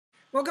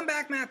Welcome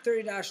back, Math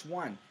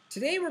 30-1.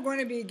 Today we're going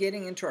to be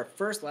getting into our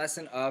first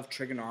lesson of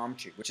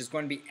trigonometry, which is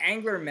going to be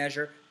angular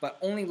measure, but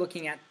only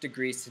looking at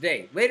degrees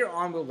today. Later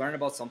on we'll learn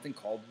about something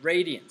called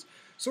radians.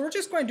 So we're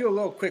just going to do a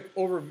little quick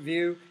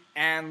overview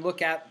and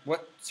look at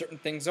what certain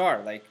things are,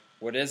 like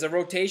what is a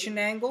rotation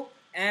angle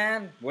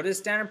and what is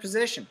standard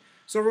position.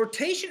 So a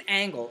rotation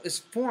angle is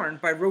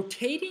formed by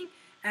rotating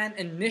an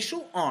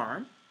initial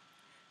arm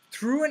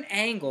through an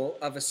angle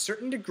of a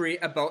certain degree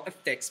about a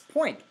fixed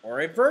point,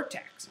 or a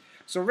vertex.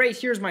 So right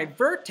here's my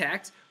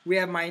vertex, we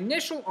have my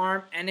initial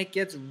arm and it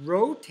gets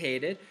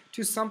rotated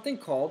to something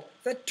called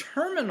the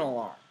terminal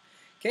arm.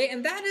 Okay,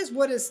 and that is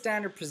what is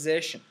standard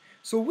position.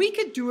 So we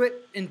could do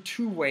it in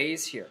two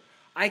ways here.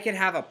 I could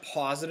have a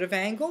positive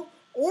angle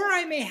or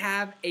I may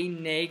have a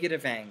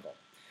negative angle.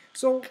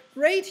 So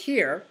right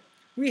here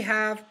we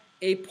have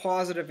a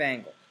positive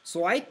angle.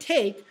 So I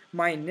take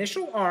my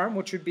initial arm,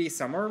 which would be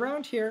somewhere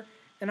around here,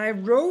 and I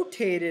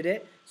rotated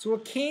it so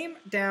it came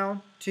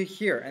down to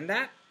here, and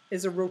that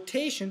is a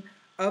rotation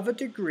of a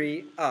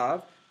degree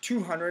of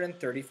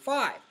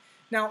 235.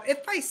 Now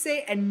if I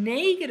say a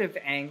negative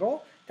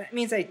angle, that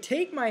means I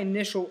take my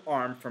initial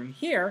arm from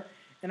here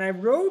and I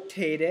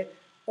rotate it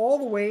all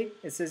the way,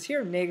 it says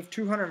here, negative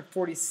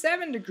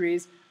 247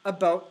 degrees,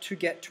 about to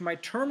get to my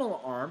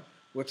terminal arm,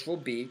 which will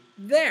be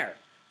there.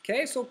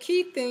 Okay, so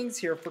key things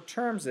here for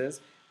terms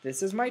is,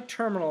 this is my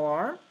terminal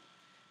arm,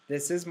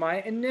 this is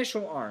my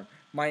initial arm.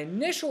 My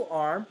initial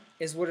arm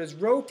is what is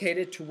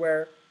rotated to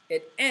where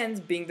it ends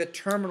being the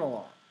terminal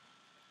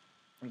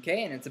arm.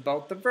 Okay, and it's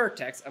about the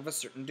vertex of a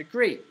certain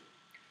degree.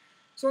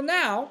 So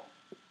now,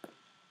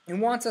 it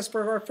wants us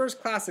for our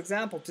first class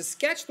example to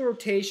sketch the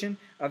rotation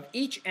of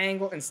each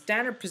angle in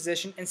standard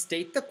position and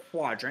state the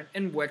quadrant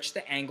in which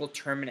the angle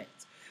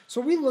terminates.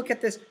 So we look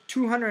at this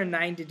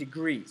 290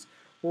 degrees.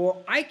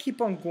 Well, I keep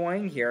on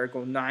going here,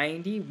 go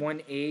 90,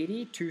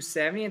 180,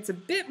 270. It's a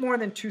bit more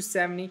than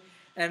 270,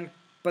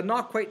 but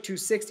not quite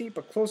 260,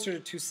 but closer to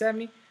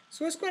 270.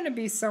 So it's going to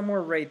be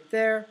somewhere right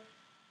there,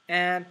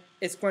 and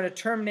it's going to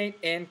terminate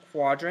in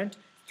quadrant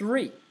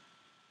 3.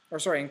 Or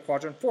sorry, in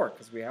quadrant 4,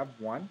 because we have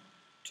 1,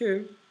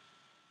 2,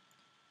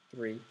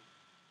 3,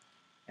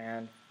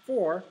 and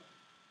 4.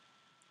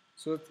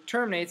 So it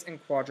terminates in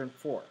quadrant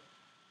 4.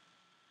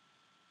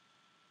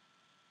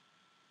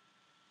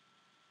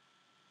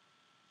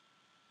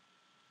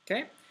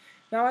 Okay?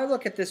 Now I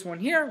look at this one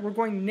here, we're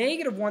going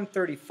negative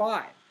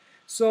 135.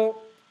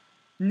 So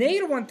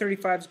negative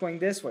 135 is going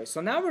this way. So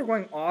now we're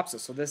going opposite.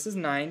 So this is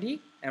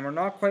 90, and we're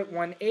not quite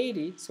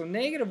 180. So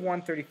negative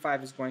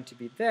 135 is going to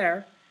be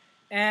there.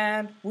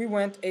 And we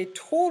went a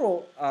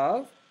total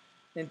of,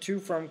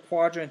 from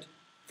quadrant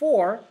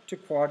 4 to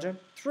quadrant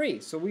 3.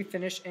 So we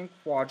finish in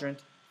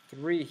quadrant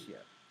 3 here.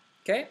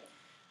 Okay?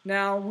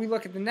 Now we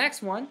look at the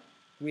next one.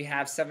 We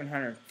have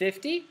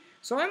 750.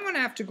 So I'm going to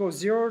have to go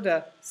 0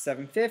 to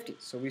 750.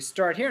 So we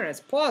start here, and it's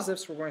positive,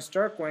 so we're going to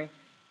start going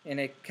in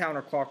a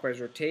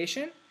counterclockwise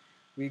rotation.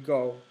 We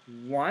go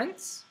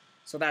once,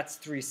 so that's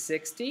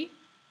 360.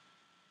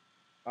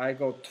 I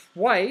go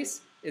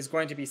twice, is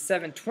going to be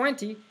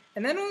 720,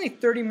 and then only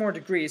 30 more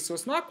degrees, so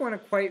it's not going to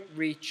quite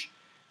reach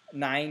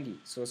 90.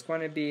 So it's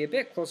going to be a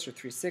bit closer to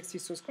 360,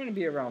 so it's going to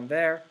be around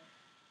there.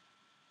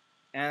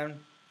 And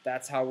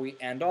that's how we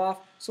end off.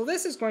 So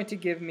this is going to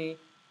give me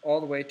all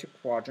the way to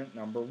quadrant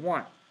number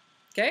 1.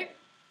 Okay?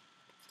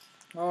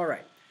 All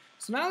right.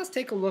 So now let's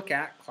take a look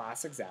at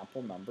class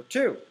example number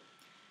 2.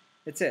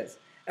 It says,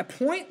 a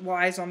point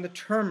lies on the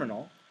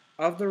terminal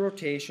of the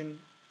rotation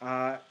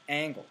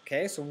angle.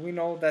 Okay, so we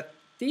know that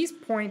these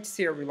points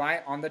here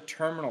rely on the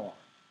terminal arm.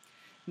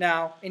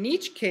 Now, in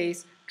each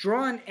case,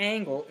 draw an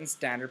angle in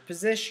standard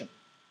position.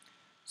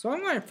 So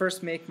I'm going to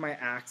first make my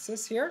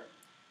axis here.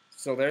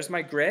 So there's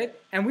my grid,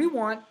 and we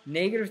want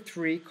negative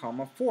 3,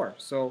 4.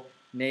 So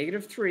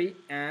negative 3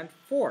 and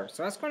 4.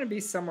 So that's going to be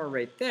somewhere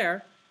right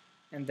there,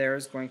 and there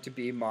is going to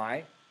be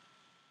my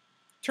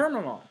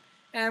terminal arm.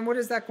 And what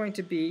is that going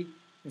to be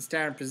in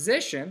standard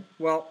position?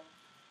 Well,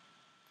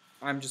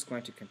 I'm just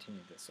going to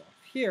continue this off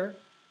here.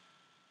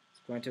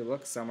 It's going to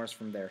look somewhere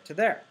from there to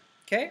there.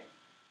 Okay?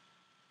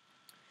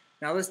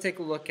 Now let's take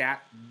a look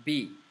at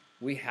B.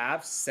 We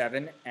have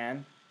 7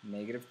 and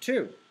negative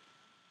 2.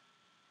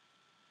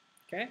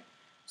 Okay?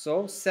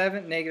 So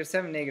negative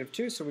 7, negative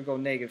 2, so we go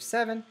negative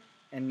 7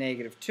 and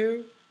negative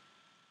 2.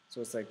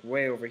 So it's like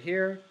way over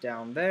here,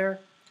 down there.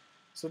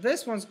 So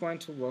this one's going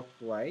to look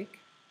like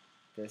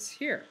this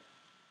here.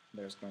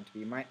 There's going to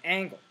be my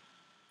angle.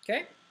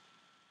 Okay?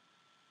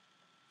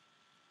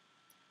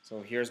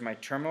 So here's my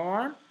terminal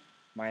arm.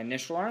 My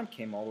initial arm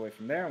came all the way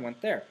from there and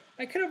went there.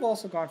 I could have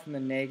also gone from the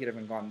negative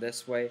and gone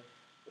this way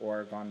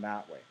or gone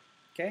that way.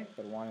 Okay?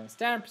 But I wanted a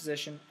standard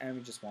position and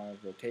we just wanted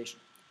rotation.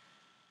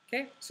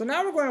 Okay? So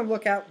now we're going to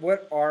look at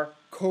what are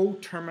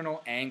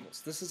coterminal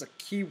angles. This is a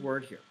key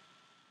word here.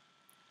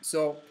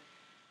 So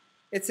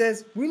it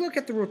says we look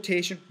at the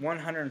rotation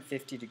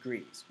 150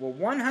 degrees. Well,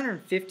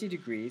 150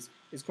 degrees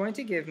is going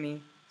to give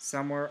me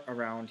somewhere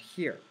around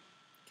here.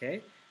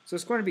 Okay? So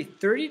it's going to be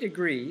 30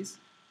 degrees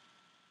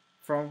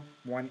from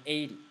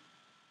 180.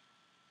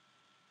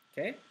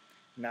 Okay?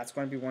 and that's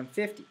going to be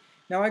 150.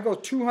 Now I go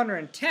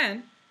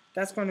 210,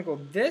 that's going to go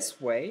this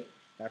way,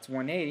 that's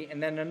 180,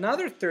 and then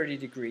another 30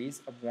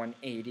 degrees of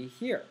 180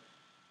 here.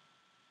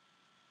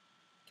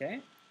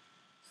 Okay,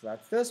 so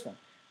that's this one.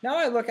 Now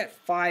I look at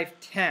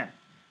 510.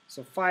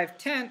 So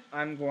 510,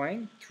 I'm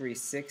going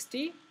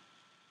 360.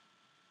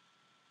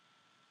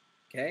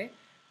 Okay,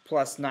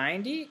 plus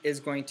 90 is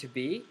going to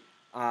be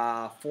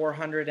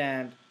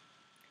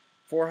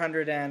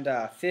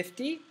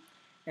 450.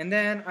 And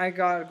then I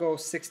got to go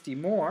 60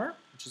 more,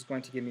 which is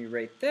going to give me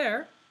right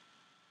there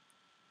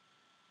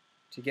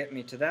to get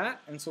me to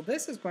that. And so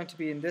this is going to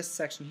be in this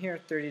section here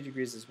 30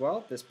 degrees as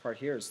well. This part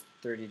here is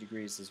 30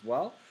 degrees as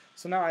well.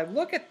 So now I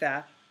look at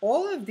that.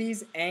 All of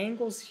these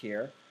angles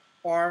here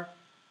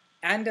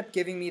end up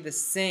giving me the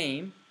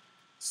same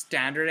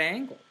standard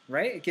angle,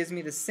 right? It gives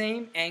me the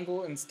same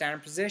angle in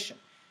standard position.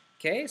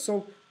 Okay,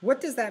 so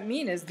what does that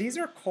mean is these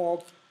are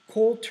called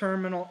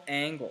coterminal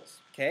angles.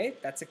 Okay,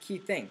 that's a key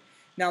thing.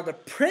 Now the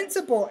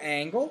principal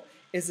angle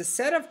is a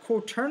set of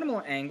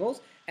coterminal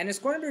angles, and it's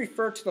going to be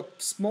referred to the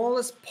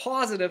smallest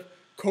positive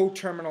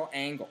coterminal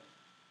angle.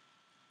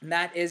 And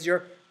that is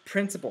your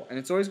principal, and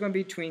it's always going to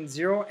be between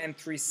 0 and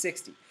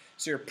 360.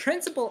 So your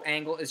principal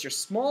angle is your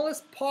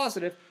smallest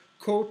positive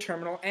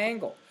coterminal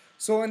angle.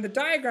 So in the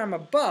diagram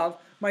above,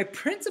 my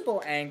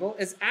principal angle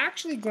is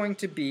actually going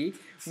to be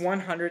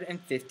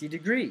 150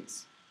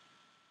 degrees.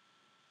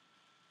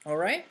 All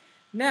right?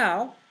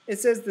 Now, it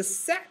says the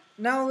set.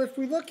 Now, if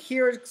we look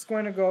here, it's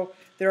going to go,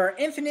 there are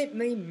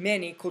infinitely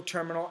many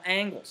coterminal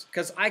angles,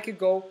 because I could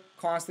go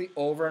constantly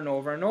over and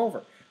over and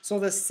over. So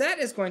the set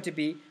is going to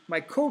be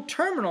my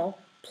coterminal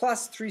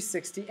plus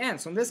 360n.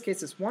 So in this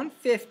case, it's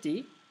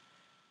 150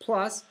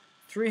 plus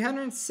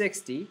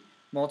 360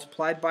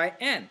 multiplied by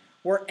n,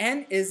 where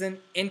n is an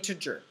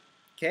integer.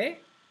 Okay?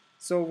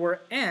 So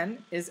where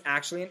n is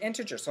actually an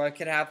integer. So I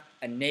could have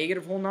a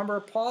negative whole number,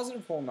 a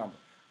positive whole number,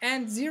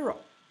 and 0.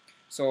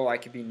 So I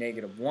could be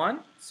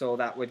 -1, so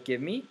that would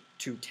give me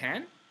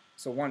 210.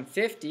 So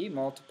 150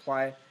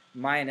 multiply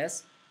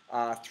minus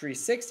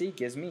 360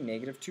 gives me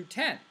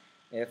 -210.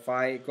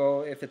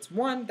 If it's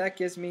 1, that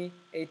gives me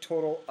a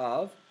total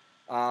of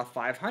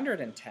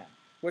 510,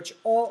 which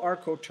all are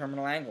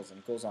coterminal angles, and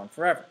it goes on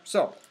forever.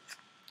 So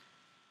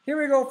here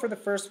we go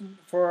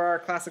for our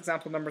class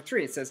example number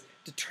 3. It says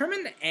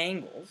determine the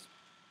angles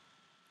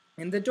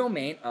in the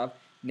domain of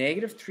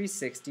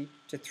 -360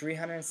 to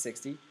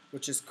 360,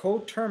 which is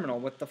coterminal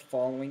with the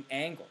following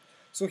angle.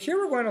 So here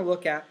we're going to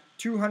look at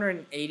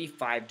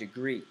 285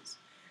 degrees.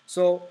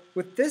 So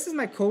with this as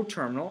my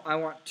coterminal, I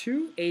want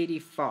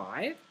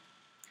 285,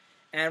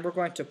 and we're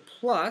going to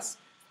plus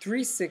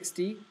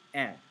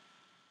 360n.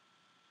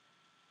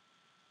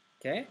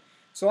 Okay,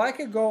 so I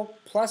could go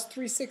plus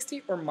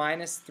 360 or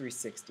minus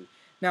 360.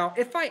 Now,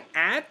 if I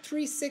add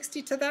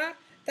 360 to that,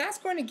 that's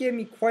going to give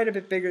me quite a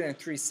bit bigger than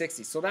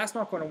 360, so that's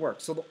not going to work.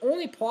 So the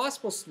only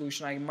possible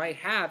solution I might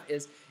have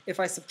is if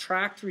I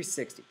subtract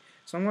 360.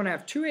 So I'm going to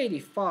have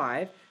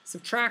 285,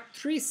 subtract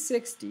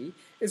 360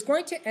 is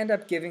going to end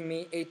up giving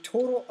me a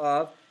total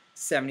of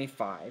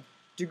 75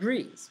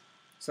 degrees.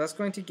 So that's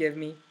going to give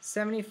me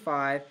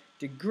 75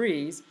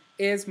 degrees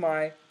is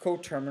my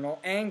coterminal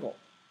angle.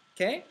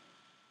 Okay?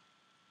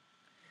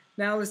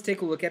 Now let's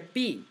take a look at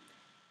B.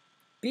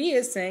 B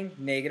is saying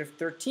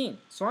 -13.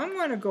 So I'm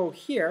going to go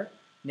here,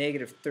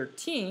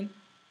 -13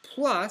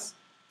 plus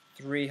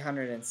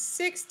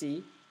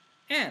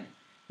 360n.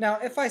 Now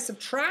if I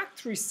subtract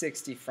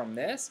 360 from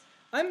this,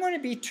 I'm going to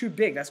be too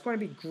big. That's going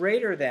to be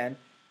greater than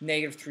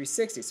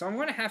 -360. So I'm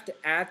going to have to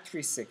add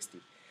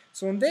 360.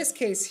 So in this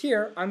case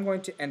here, I'm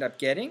going to end up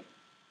getting,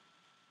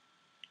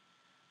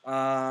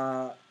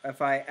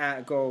 if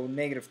I go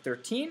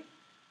 -13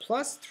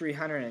 plus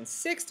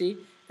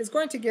 360, is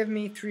going to give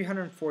me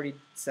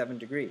 347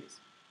 degrees.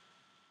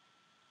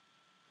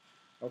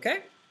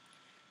 Okay?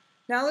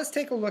 Now let's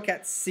take a look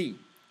at C.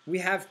 We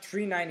have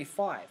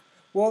 395.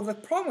 Well, the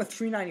problem with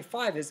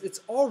 395 is it's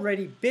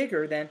already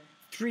bigger than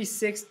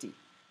 360.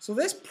 So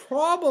this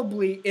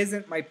probably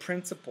isn't my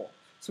principal.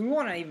 So we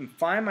want to even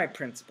find my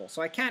principal.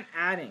 So I can't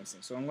add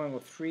anything. So I'm going to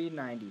go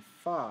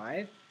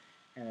 395,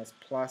 and it's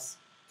plus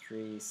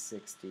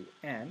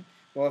 360n.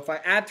 Well, if I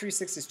add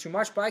 360 is too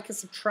much, but I can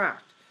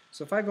subtract.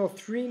 So if I go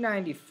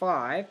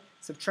 395,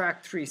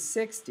 subtract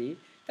 360,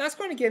 that's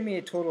going to give me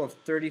a total of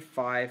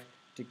 35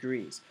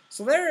 degrees.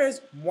 So there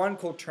is one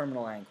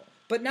coterminal angle.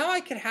 But now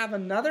I could have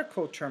another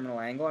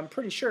coterminal angle, I'm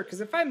pretty sure, because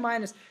if I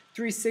minus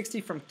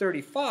 360 from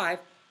 35,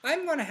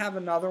 I'm going to have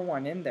another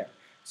one in there.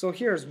 So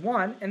here's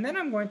 1, and then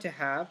I'm going to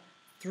have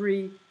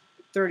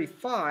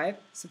 335,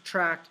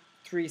 subtract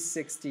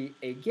 360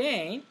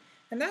 again,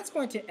 and that's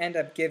going to end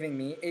up giving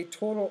me a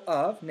total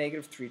of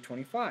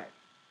 -325.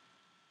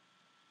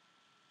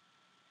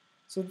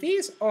 So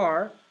these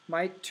are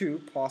my two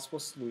possible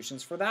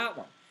solutions for that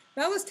one.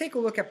 Now let's take a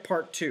look at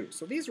part 2.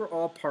 So these were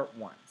all part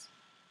 1s.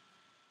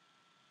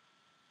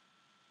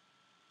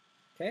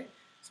 Okay,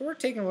 so we're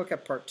taking a look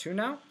at part 2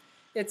 now.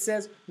 It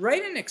says,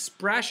 write an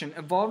expression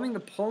involving the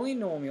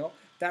polynomial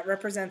that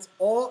represents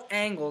all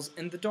angles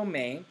in the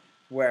domain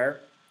where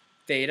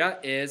theta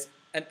is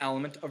an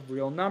element of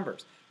real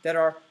numbers that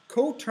are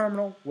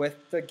coterminal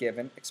with the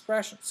given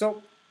expression.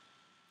 So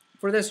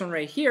for this one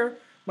right here,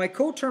 my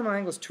coterminal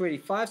angle is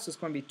 285, so it's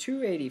going to be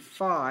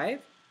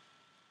 285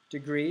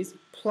 degrees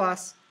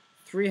plus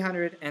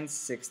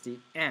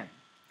 360n.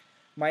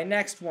 My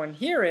next one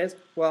here is,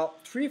 well,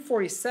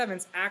 347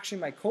 is actually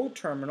my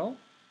coterminal,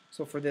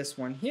 so for this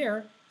one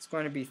here, it's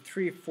going to be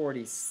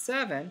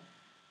 347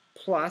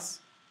 plus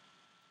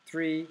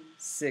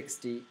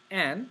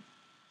 360n,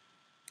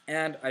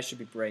 and I should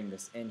be writing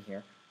this in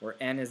here, where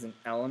n is an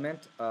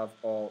element of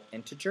all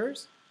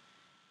integers,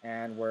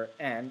 and where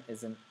n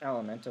is an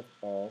element of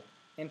all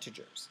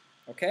integers.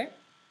 Okay?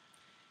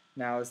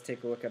 Now let's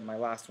take a look at my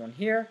last one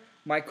here.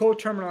 My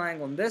coterminal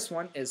angle in this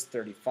one is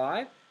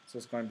 35, so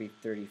it's going to be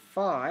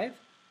 35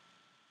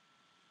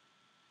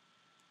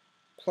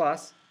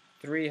 plus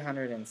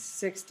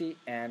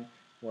 360n,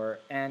 where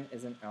n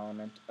is an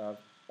element of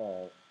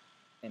all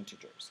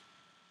integers.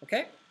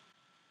 Okay?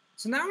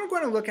 So now we're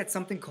going to look at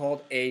something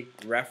called a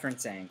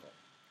reference angle.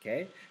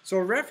 Okay? So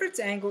a reference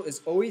angle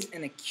is always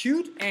an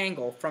acute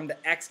angle from the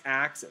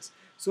x-axis.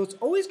 So it's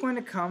always going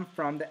to come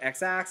from the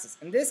x-axis.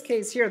 In this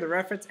case here, the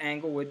reference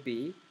angle would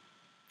be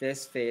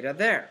this theta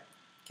there.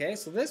 Okay,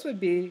 so this would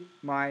be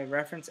my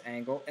reference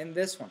angle, and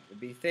this one would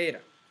be theta.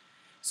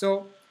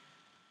 So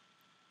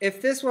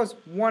if this was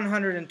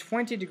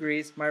 120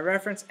 degrees, my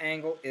reference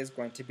angle is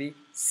going to be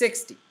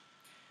 60.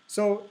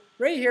 So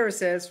right here it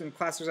says from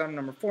class example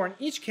number 4, in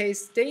each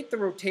case, state the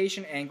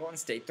rotation angle and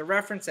state the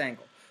reference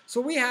angle. So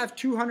we have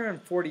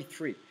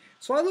 243.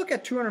 So I look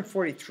at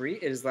 243,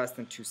 it is less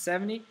than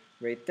 270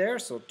 right there.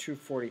 So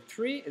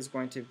 243 is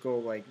going to go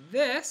like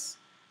this.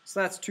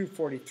 So that's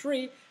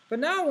 243. But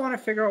now I want to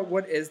figure out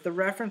what is the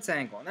reference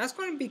angle. And that's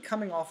going to be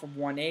coming off of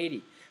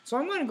 180. So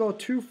I'm going to go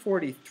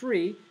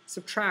 243,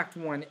 subtract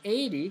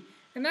 180,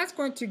 and that's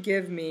going to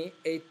give me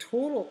a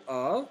total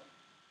of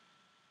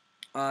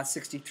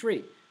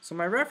 63. So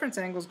my reference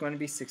angle is going to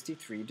be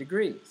 63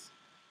 degrees.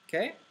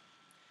 Okay?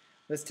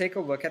 Let's take a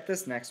look at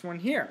this next one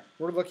here.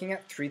 We're looking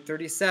at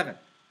 337.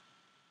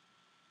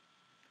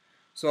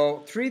 So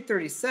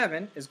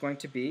 337 is going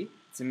to be,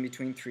 it's in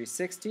between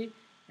 360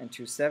 and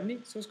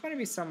 270, so it's going to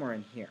be somewhere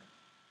in here.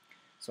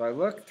 So I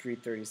look,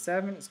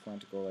 337 is going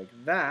to go like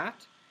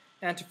that.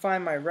 And to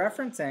find my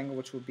reference angle,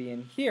 which will be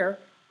in here,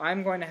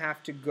 I'm going to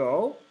have to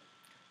go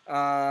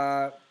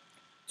to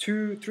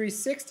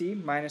 360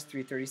 minus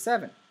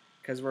 337,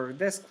 because we're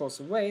this close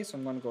away, so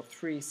I'm going to go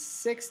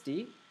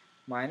 360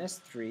 minus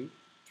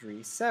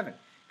 337.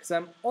 Because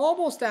I'm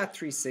almost at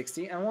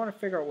 360, and I want to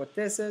figure out what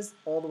this is.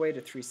 All the way to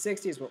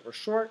 360 is what we're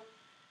short,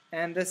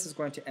 and this is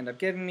going to end up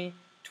giving me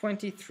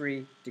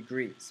 23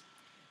 degrees.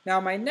 Now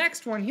my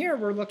next one here,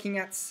 we're looking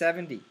at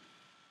 70.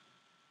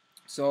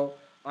 So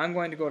I'm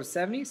going to go to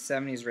 70.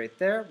 70 is right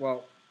there.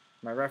 Well,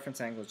 my reference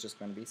angle is just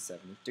going to be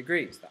 70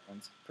 degrees. That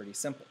one's pretty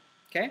simple.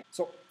 Okay,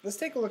 so let's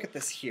take a look at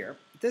this here.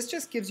 This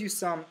just gives you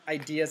some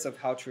ideas of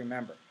how to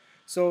remember.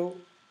 So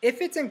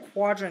if it's in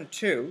quadrant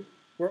 2,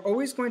 we're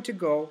always going to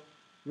go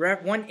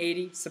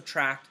 180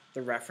 subtract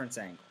the reference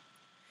angle.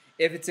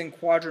 If it's in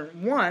quadrant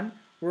 1,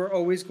 we're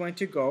always going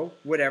to go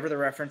whatever the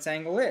reference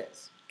angle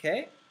is.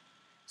 Okay,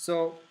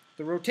 so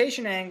the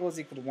rotation angle is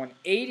equal to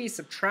 180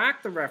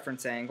 subtract the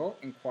reference angle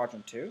in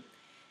quadrant 2.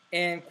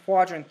 In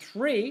quadrant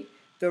 3,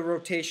 the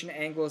rotation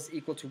angle is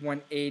equal to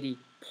 180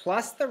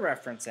 plus the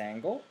reference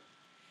angle.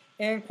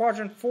 In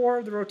quadrant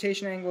 4, the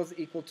rotation angle is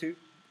equal to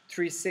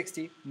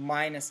 360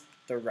 minus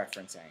the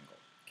reference angle.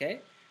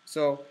 Okay,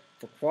 so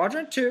for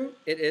quadrant 2,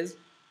 it is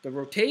the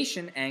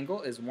rotation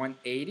angle is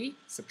 180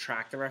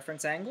 subtract the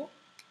reference angle.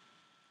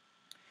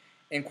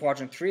 In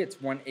quadrant 3, it's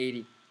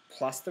 180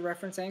 plus the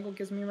reference angle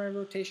gives me my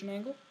rotation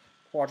angle.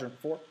 Quadrant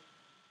 4,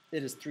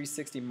 it is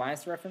 360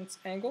 minus the reference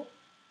angle,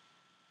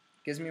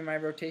 gives me my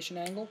rotation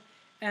angle.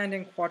 And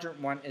in quadrant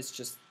 1, it's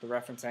just the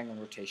reference angle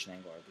and rotation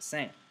angle are the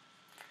same.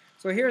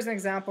 So here's an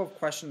example of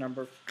question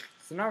number,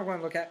 so now we're going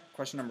to look at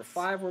question number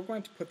 5. We're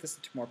going to put this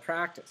into more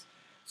practice.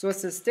 So it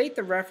says state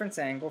the reference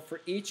angle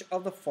for each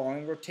of the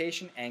following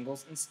rotation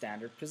angles in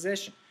standard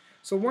position.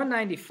 So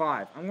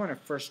 195, I'm going to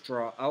first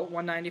draw out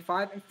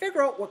 195 and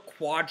figure out what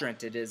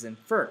quadrant it is in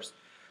first.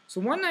 So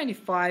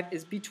 195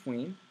 is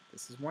between,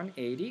 this is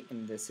 180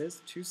 and this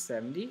is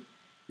 270,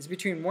 is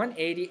between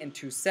 180 and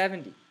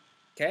 270.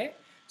 Okay?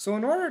 So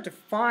in order to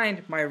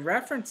find my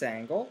reference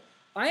angle,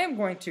 I am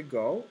going to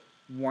go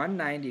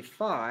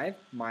 195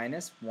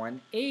 minus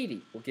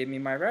 180 will give me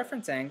my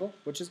reference angle,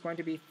 which is going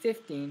to be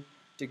 15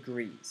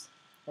 degrees.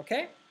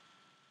 Okay?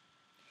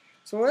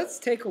 So let's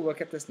take a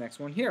look at this next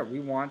one here. We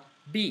want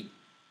B.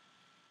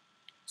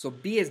 So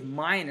B is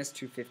minus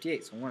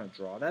 258. So I'm going to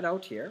draw that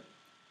out here.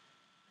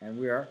 And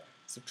we are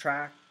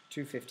subtract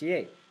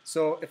 258.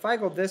 So if I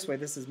go this way,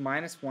 this is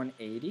minus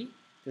 180.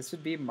 This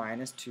would be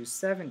minus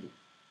 270.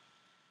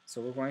 So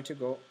we're going to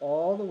go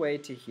all the way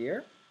to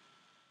here.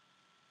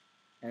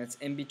 And it's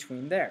in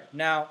between there.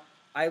 Now,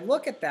 I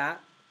look at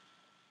that.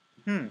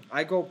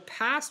 I go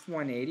past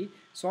 180.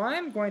 So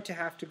I'm going to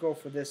have to go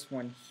for this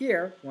one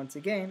here. Once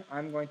again,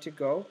 I'm going to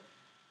go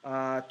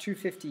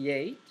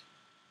 258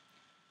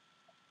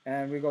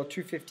 and we go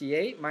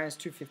 258 minus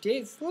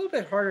 258. It's a little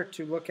bit harder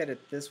to look at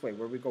it this way,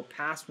 where we go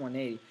past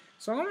 180.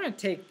 So I'm going to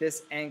take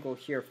this angle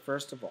here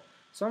first of all.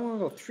 So I'm going to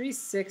go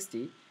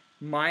 360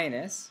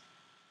 minus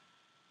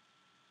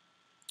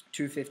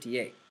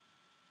 258.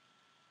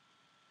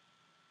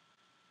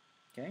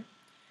 Okay?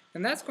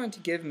 And that's going to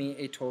give me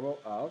a total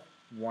of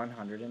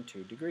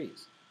 102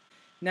 degrees.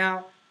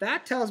 Now,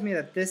 that tells me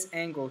that this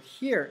angle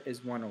here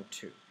is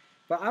 102.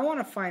 But I want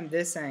to find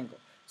this angle.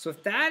 So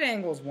if that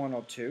angle is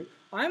 102,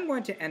 I'm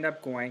going to end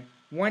up going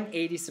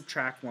 180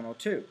 subtract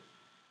 102,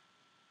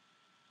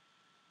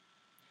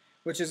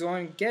 which is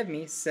going to give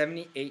me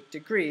 78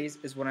 degrees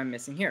is what I'm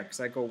missing here, because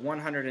I go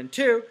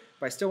 102,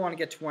 but I still want to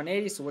get to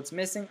 180, so what's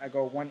missing? I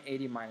go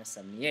 180 minus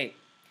 78.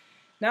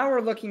 Now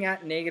we're looking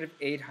at negative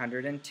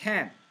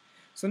 810.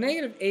 So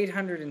negative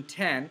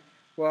 810,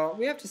 well,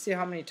 we have to see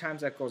how many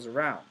times that goes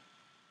around.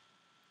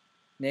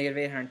 Negative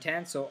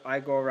 810, so I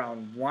go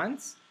around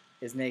once,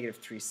 is negative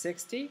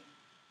 360,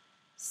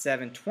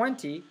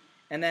 720,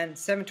 and then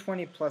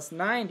 720 plus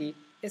 90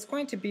 is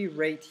going to be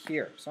right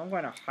here. So I'm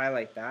going to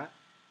highlight that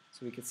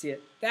so we can see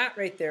it. That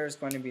right there is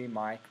going to be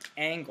my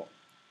angle.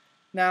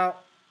 Now,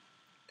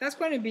 that's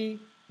going to be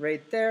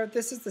right there.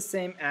 This is the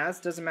same as,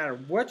 doesn't matter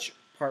which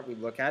part we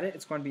look at it,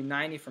 it's going to be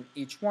 90 from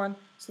each one.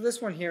 So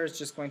this one here is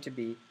just going to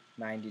be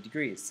 90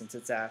 degrees. Since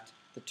it's at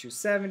the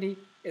 270,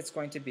 it's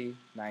going to be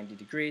 90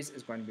 degrees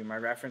is going to be my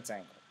reference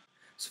angle.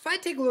 So if I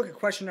take a look at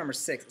question number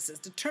 6, it says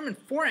determine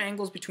 4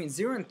 angles between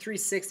 0 and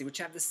 360 which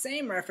have the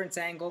same reference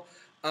angle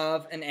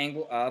of an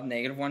angle of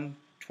negative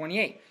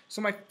 128.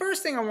 So my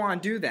first thing I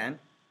want to do then,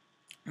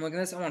 look at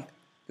this, I want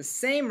the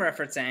same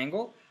reference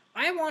angle.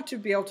 I want to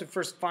be able to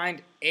first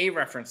find a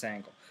reference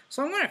angle.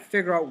 So I'm going to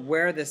figure out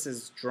where this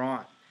is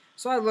drawn.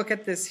 So I look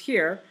at this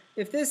here.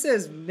 If this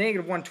is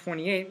negative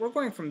 128, we're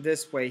going from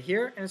this way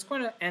here, and it's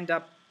going to end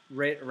up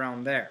right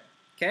around there.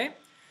 Okay?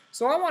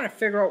 So I want to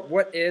figure out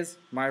what is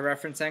my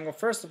reference angle,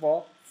 first of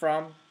all,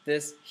 from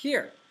this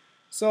here.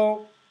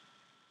 So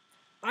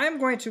I'm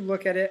going to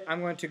look at it. I'm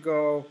going to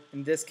go,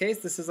 in this case,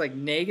 this is like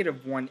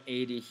negative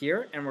 180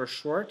 here, and we're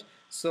short.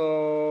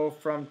 So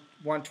from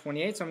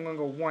 128, so I'm going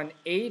to go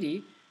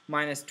 180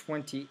 minus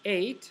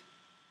 28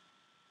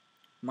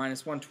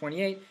 minus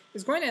 128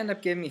 is going to end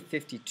up giving me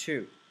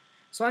 52.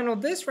 So I know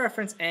this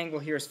reference angle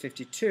here is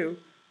 52,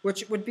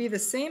 which would be the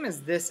same as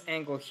this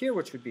angle here,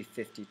 which would be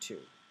 52.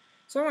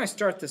 So when I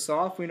start this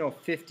off, we know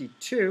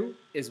 52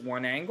 is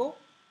one angle.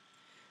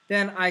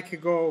 Then I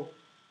could go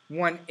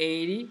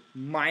 180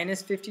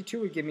 minus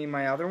 52 would give me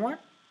my other one.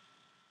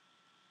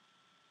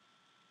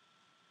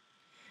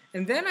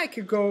 And then I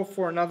could go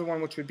for another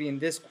one, which would be in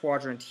this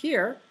quadrant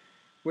here,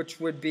 which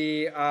would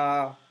be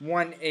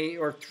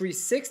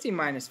 360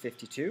 minus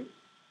 52.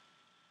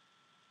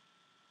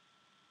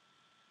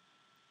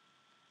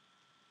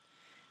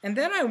 And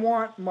then I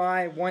want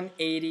my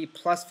 180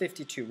 plus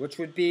 52, which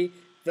would be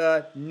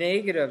the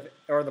negative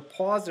or the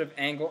positive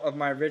angle of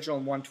my original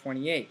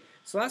 128.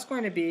 So that's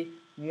going to be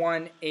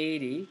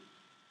 180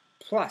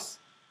 plus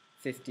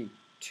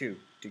 52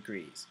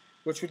 degrees,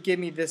 which would give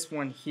me this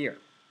one here.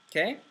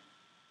 Okay?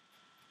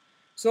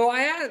 So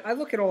I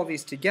look at all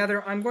these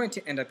together. I'm going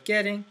to end up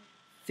getting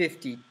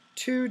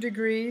 52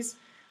 degrees.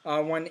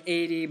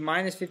 180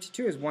 minus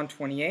 52 is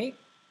 128.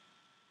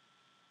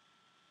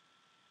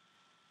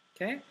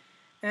 Okay?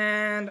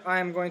 And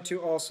I'm going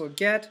to also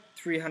get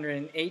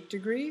 308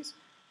 degrees.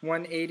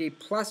 180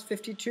 plus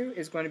 52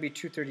 is going to be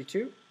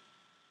 232.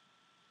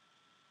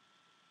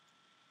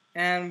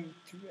 And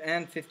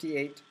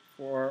 58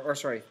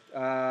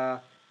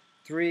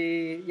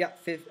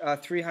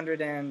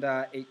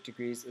 308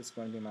 degrees is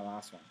going to be my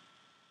last one.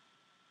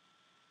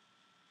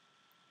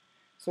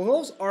 So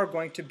those are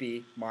going to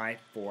be my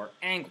 4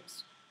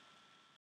 angles.